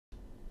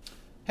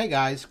Hey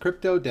guys,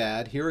 Crypto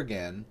Dad here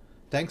again.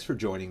 Thanks for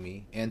joining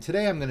me. And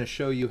today I'm going to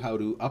show you how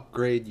to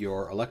upgrade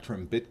your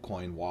Electrum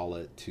Bitcoin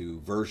wallet to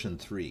version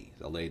 3,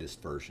 the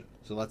latest version.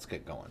 So let's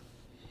get going.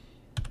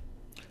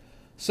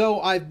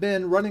 So I've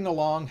been running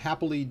along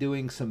happily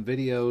doing some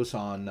videos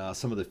on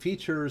some of the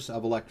features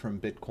of Electrum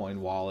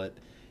Bitcoin Wallet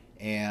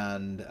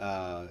and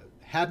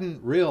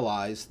hadn't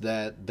realized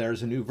that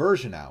there's a new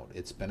version out.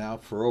 It's been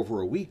out for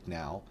over a week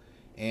now.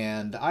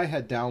 And I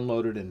had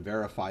downloaded and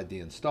verified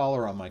the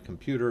installer on my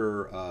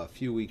computer a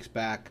few weeks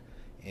back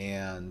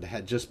and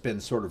had just been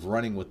sort of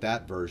running with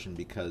that version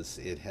because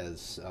it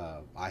has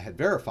I had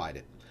verified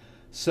it.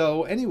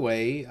 So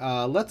anyway,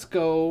 let's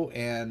go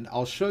and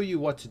I'll show you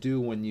what to do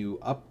when you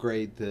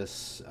upgrade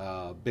this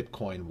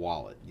Bitcoin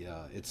wallet.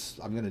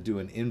 I'm going to do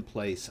an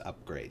in-place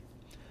upgrade.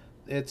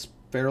 It's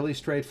fairly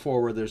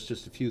straightforward. There's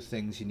just a few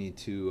things you need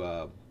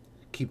to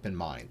keep in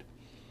mind.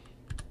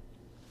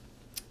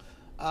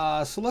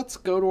 So let's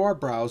go to our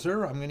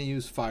browser. I'm going to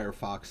use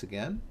Firefox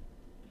again.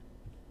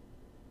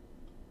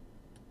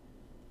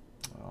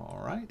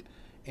 All right.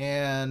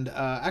 And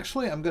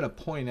actually, I'm going to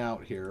point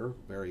out here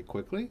very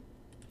quickly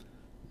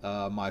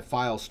my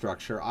file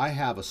structure. I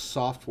have a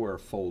software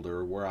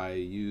folder where I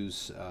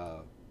use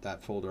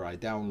that folder. I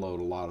download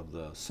a lot of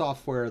the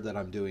software that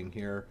I'm doing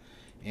here,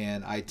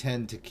 and I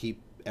tend to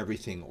keep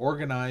everything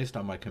organized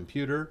on my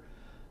computer.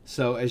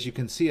 So as you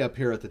can see up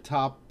here at the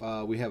top,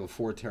 we have a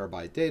 4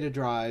 terabyte data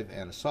drive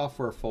and a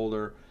software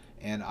folder,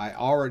 and I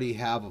already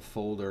have a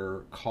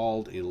folder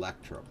called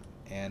Electrum.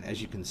 And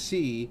as you can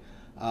see,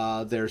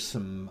 there's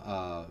some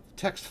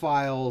text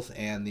files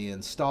and the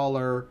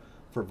installer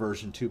for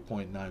version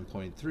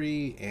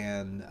 2.9.3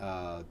 and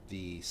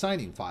the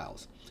signing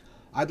files.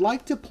 I'd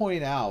like to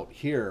point out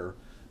here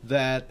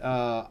that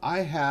I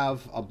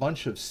have a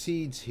bunch of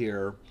seeds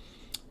here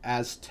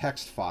as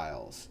text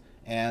files.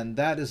 And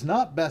that is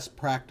not best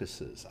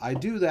practices. I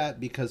do that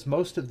because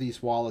most of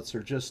these wallets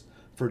are just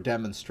for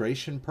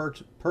demonstration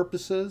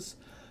purposes.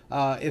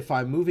 If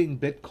I'm moving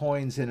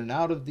Bitcoins in and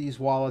out of these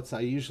wallets,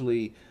 I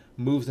usually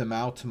move them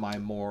out to my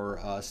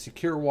more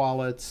secure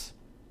wallets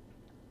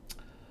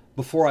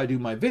before I do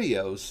my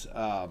videos.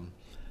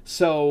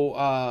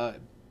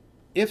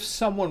 If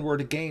someone were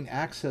to gain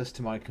access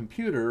to my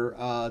computer,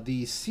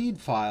 these seed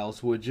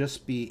files would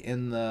just be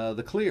in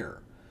the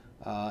clear.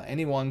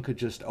 Anyone could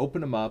just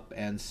open them up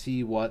and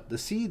see what the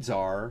seeds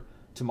are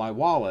to my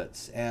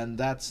wallets, and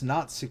that's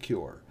not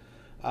secure.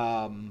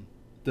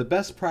 The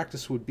best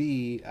practice would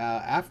be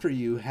after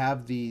you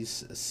have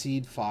these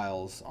seed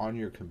files on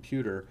your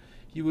computer,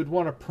 you would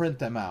want to print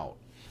them out.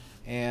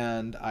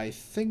 And I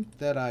think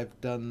that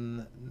I've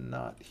done,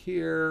 not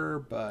here,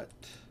 but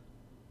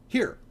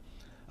here.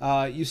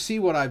 You see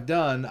what I've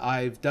done.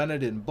 I've done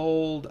it in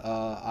bold.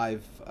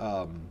 I've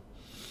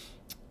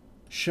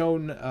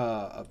shown,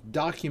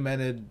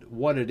 documented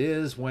what it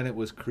is, when it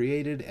was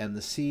created, and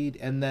the seed,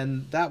 and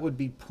then that would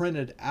be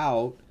printed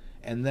out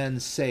and then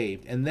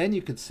saved, and then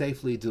you could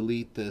safely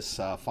delete this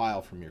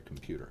file from your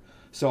computer.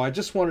 So I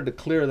just wanted to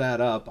clear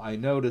that up. I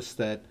noticed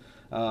that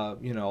a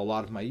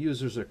lot of my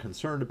users are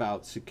concerned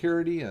about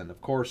security, and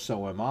of course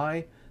so am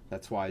I.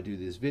 That's why I do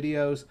these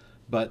videos.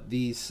 But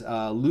these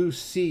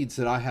loose seeds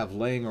that I have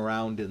laying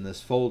around in this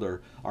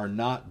folder are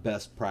not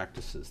best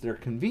practices. They're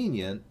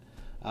convenient,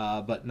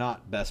 but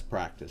not best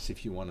practice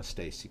if you want to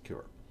stay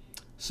secure.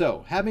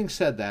 So having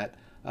said that,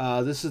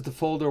 this is the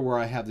folder where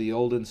I have the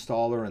old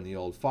installer and the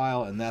old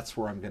file, and that's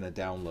where I'm going to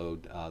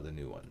download the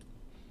new one.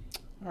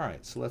 All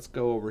right, so let's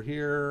go over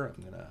here.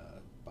 I'm going to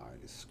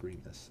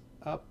screen this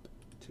up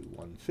to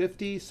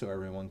 150 so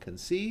everyone can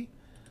see.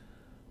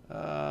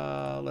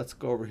 Let's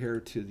go over here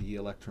to the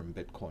Electrum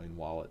Bitcoin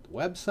Wallet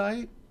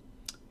website,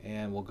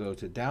 and we'll go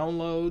to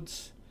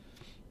downloads,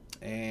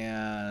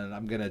 and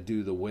I'm going to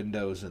do the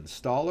Windows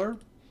installer.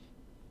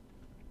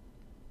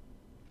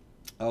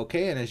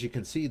 Okay, and as you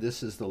can see,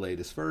 this is the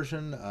latest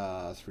version,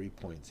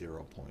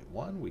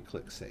 3.0.1. We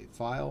click Save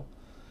File.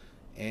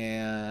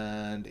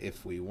 And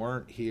if we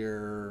weren't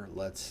here,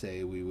 let's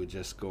say we would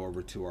just go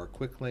over to our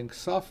Quick Link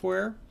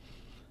software,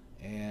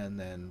 and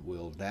then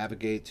we'll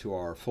navigate to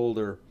our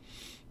folder,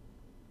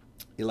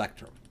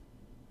 Electrum.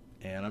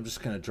 And I'm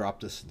just going to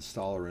drop this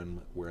installer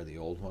in where the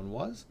old one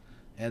was.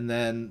 And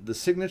then the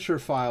signature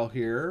file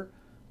here,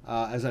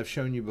 as I've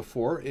shown you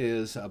before,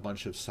 is a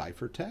bunch of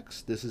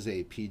ciphertext. This is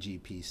a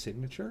PGP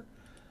signature.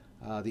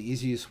 The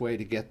easiest way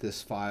to get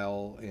this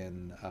file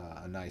in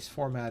a nice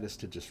format is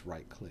to just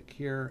right-click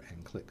here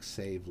and click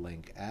Save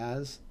Link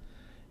As.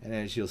 And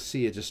as you'll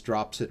see, it just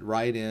drops it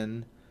right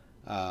in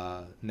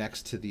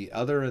next to the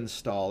other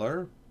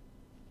installer.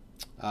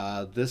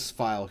 This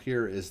file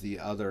here is the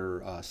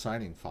other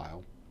signing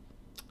file.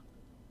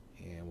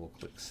 And we'll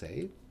click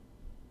Save.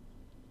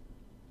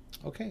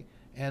 Okay.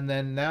 And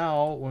then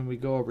now when we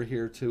go over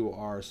here to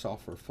our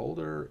software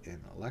folder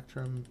in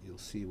Electrum, you'll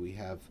see we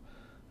have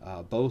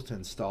both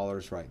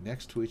installers right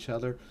next to each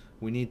other.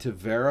 We need to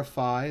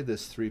verify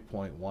this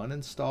 3.1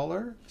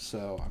 installer.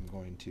 So I'm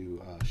going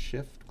to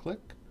shift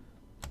click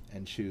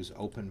and choose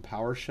Open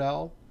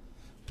PowerShell.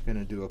 I'm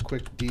going to do a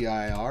quick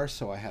dir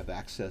so I have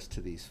access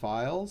to these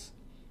files.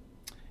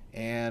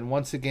 And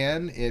once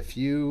again, if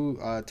you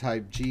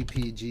type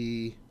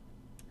GPG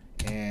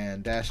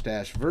and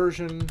 --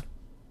 version,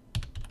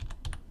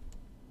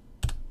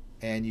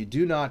 and you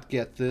do not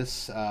get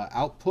this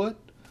output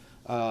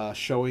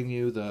showing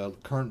you the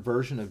current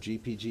version of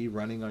GPG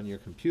running on your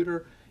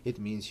computer, it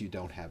means you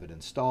don't have it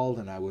installed,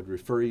 and I would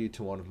refer you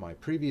to one of my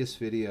previous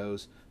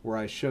videos where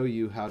I show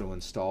you how to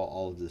install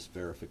all of this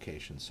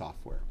verification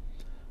software.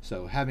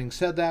 So having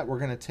said that, we're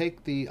going to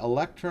take the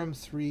Electrum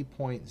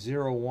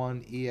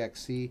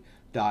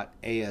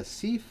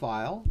 3.01exe.asc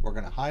file. We're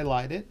going to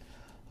highlight it.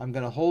 I'm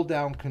going to hold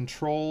down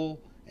Control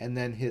and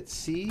then hit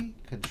C,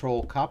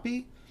 Control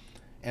copy.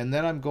 And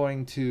then I'm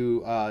going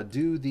to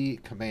do the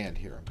command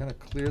here. I'm going to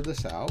clear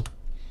this out.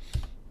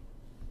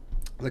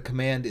 The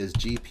command is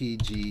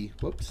gpg,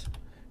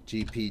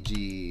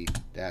 gpg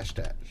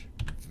 --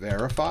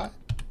 verify.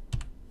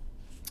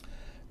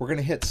 We're going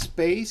to hit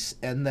space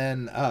and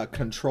then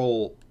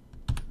Control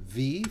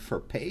V for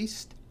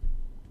paste.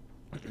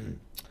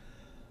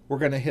 We're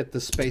going to hit the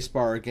space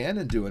bar again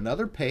and do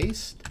another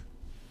paste.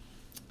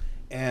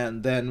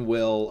 And then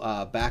we'll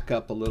back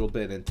up a little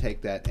bit and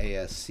take that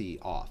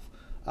ASC off.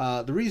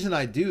 The reason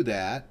I do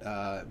that,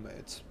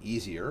 it's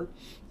easier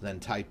than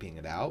typing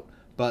it out,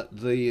 but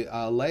the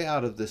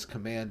layout of this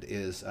command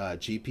is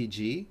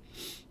GPG.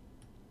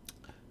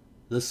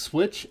 The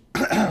switch,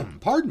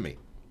 pardon me,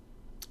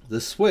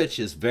 the switch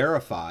is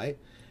verify,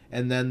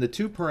 and then the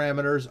two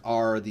parameters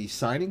are the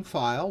signing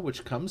file,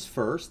 which comes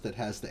first, that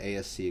has the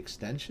ASC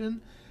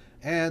extension,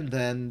 and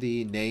then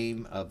the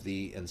name of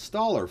the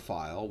installer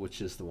file,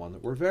 which is the one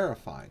that we're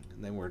verifying.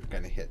 And then we're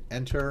going to hit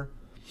enter,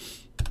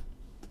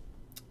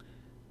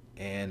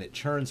 and it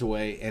churns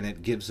away, and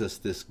it gives us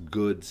this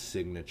good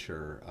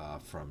signature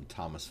from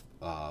Thomas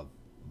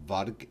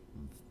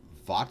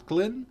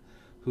Votklin,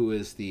 who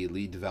is the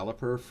lead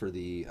developer for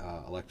the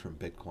Electrum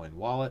Bitcoin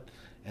Wallet.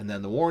 And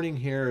then the warning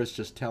here is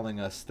just telling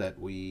us that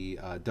we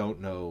don't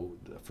know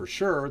for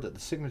sure that the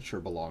signature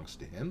belongs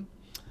to him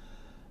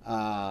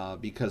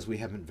because we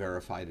haven't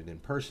verified it in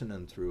person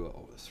and through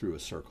a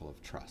circle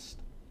of trust.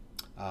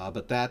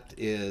 But that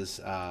is,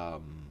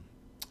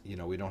 you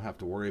know, we don't have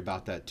to worry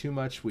about that too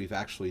much. We've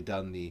actually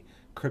done the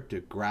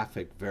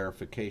cryptographic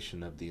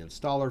verification of the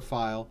installer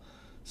file,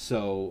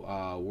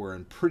 so we're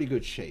in pretty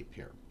good shape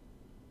here.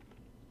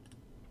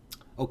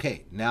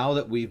 Okay, now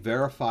that we've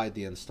verified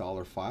the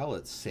installer file,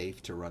 it's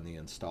safe to run the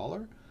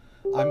installer.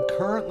 I'm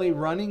currently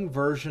running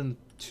version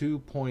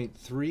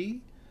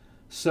 2.3,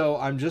 so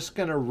I'm just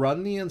going to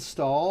run the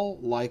install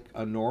like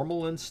a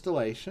normal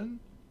installation.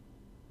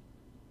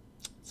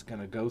 It's going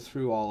to go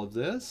through all of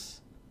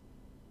this.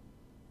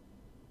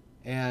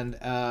 And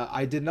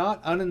I did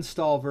not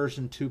uninstall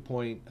version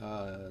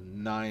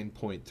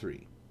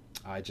 2.9.3.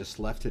 I just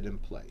left it in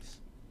place.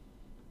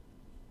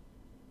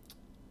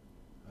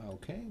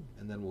 Okay,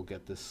 and then we'll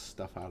get this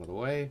stuff out of the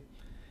way,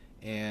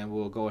 and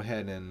we'll go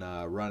ahead and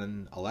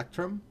run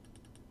Electrum.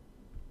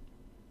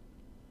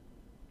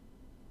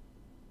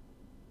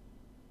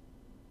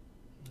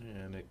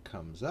 And it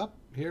comes up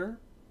here.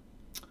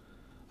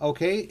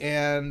 Okay,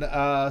 and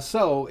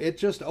so it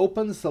just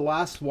opens the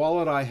last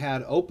wallet I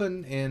had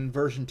open in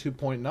version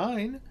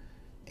 2.9,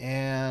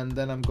 and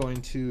then I'm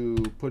going to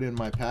put in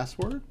my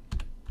password.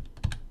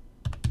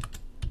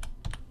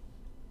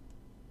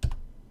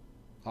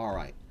 All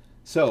right.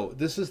 So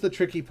this is the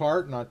tricky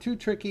part, not too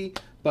tricky,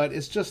 but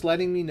it's just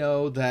letting me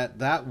know that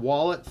that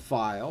wallet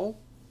file,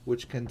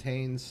 which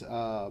contains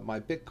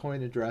my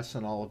Bitcoin address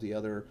and all of the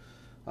other,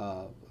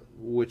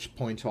 which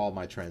point to all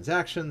my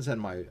transactions and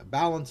my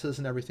balances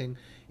and everything,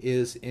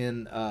 is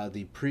in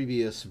the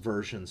previous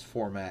version's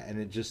format, and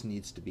it just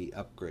needs to be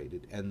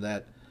upgraded, and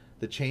that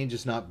the change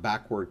is not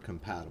backward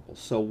compatible.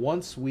 So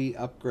once we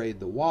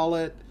upgrade the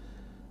wallet,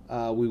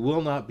 we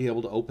will not be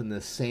able to open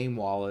this same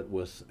wallet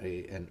with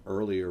an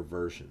earlier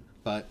version.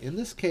 But in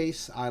this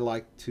case, I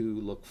like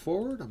to look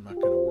forward. I'm not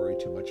going to worry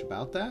too much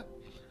about that.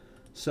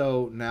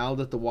 So now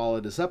that the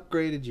wallet is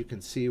upgraded, you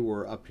can see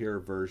we're up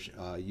here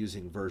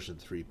using version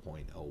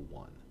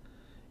 3.01.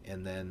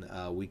 And then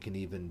we can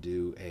even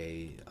do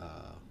a,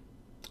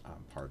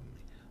 pardon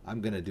me, I'm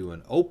going to do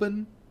an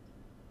open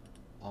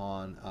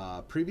on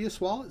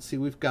previous wallet. See,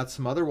 we've got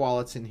some other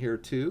wallets in here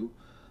too.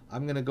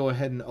 I'm going to go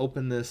ahead and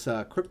open this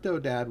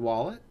CryptoDad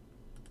wallet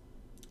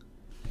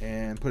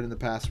and put in the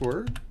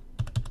password.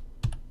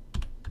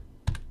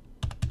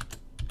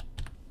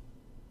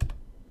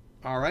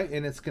 All right,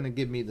 and it's going to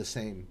give me the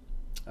same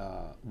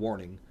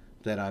warning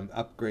that I'm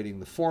upgrading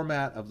the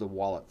format of the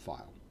wallet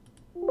file.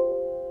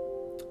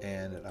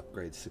 And it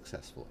upgrades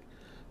successfully.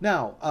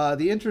 Now,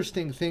 the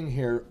interesting thing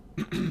here,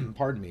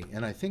 pardon me,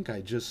 and I think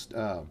I just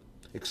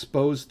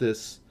exposed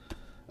this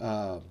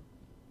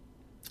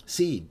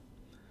seed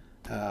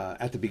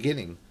at the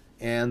beginning,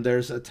 and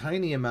there's a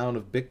tiny amount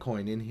of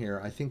Bitcoin in here.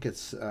 I think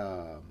it's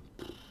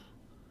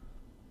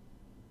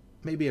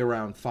maybe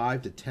around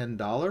 $5 to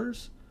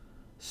 $10.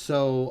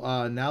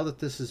 So now that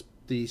the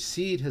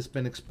seed has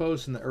been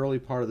exposed in the early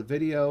part of the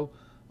video,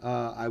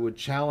 I would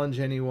challenge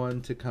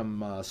anyone to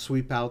come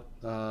sweep out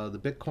the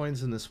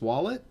Bitcoins in this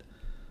wallet.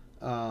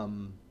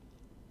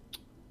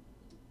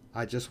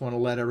 I just want to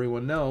let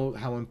everyone know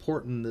how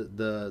important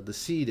the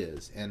seed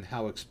is, and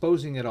how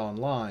exposing it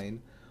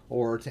online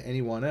or to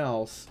anyone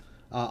else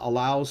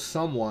allows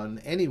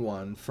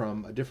anyone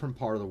from a different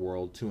part of the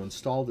world to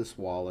install this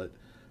wallet,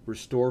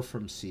 restore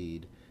from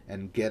seed,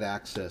 and get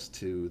access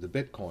to the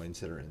Bitcoins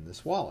that are in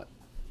this wallet.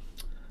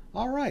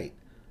 All right.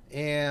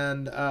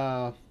 And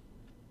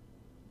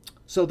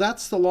so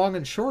that's the long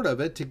and short of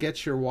it to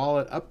get your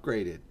wallet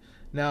upgraded.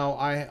 Now,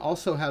 I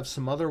also have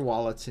some other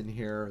wallets in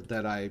here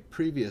that I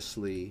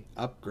previously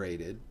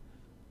upgraded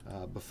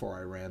before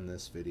I ran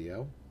this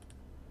video.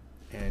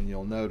 And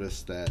you'll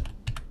notice that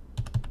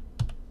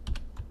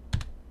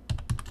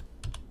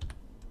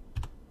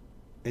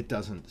it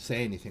doesn't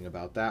say anything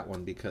about that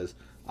one because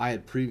I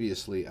had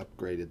previously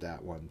upgraded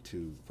that one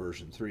to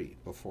version 3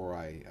 before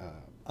I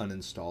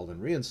uninstalled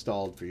and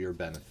reinstalled for your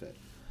benefit.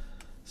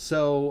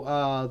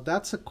 So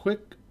that's a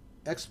quick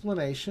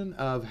explanation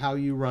of how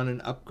you run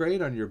an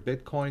upgrade on your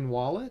Bitcoin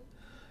wallet.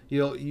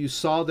 You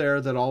saw there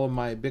that all of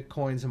my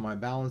Bitcoins and my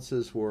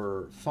balances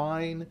were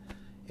fine,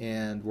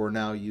 and we're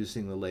now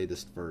using the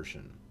latest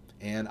version.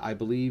 And I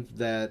believe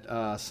that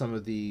some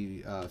of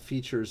the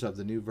features of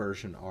the new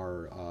version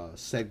are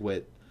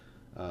SegWit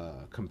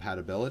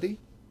compatibility.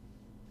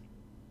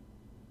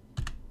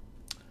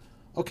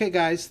 Okay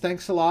guys,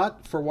 thanks a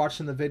lot for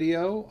watching the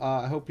video.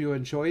 I hope you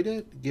enjoyed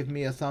it. Give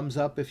me a thumbs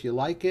up if you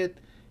like it,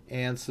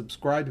 and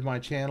subscribe to my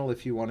channel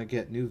if you want to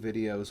get new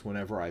videos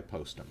whenever I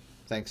post them.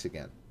 Thanks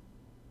again.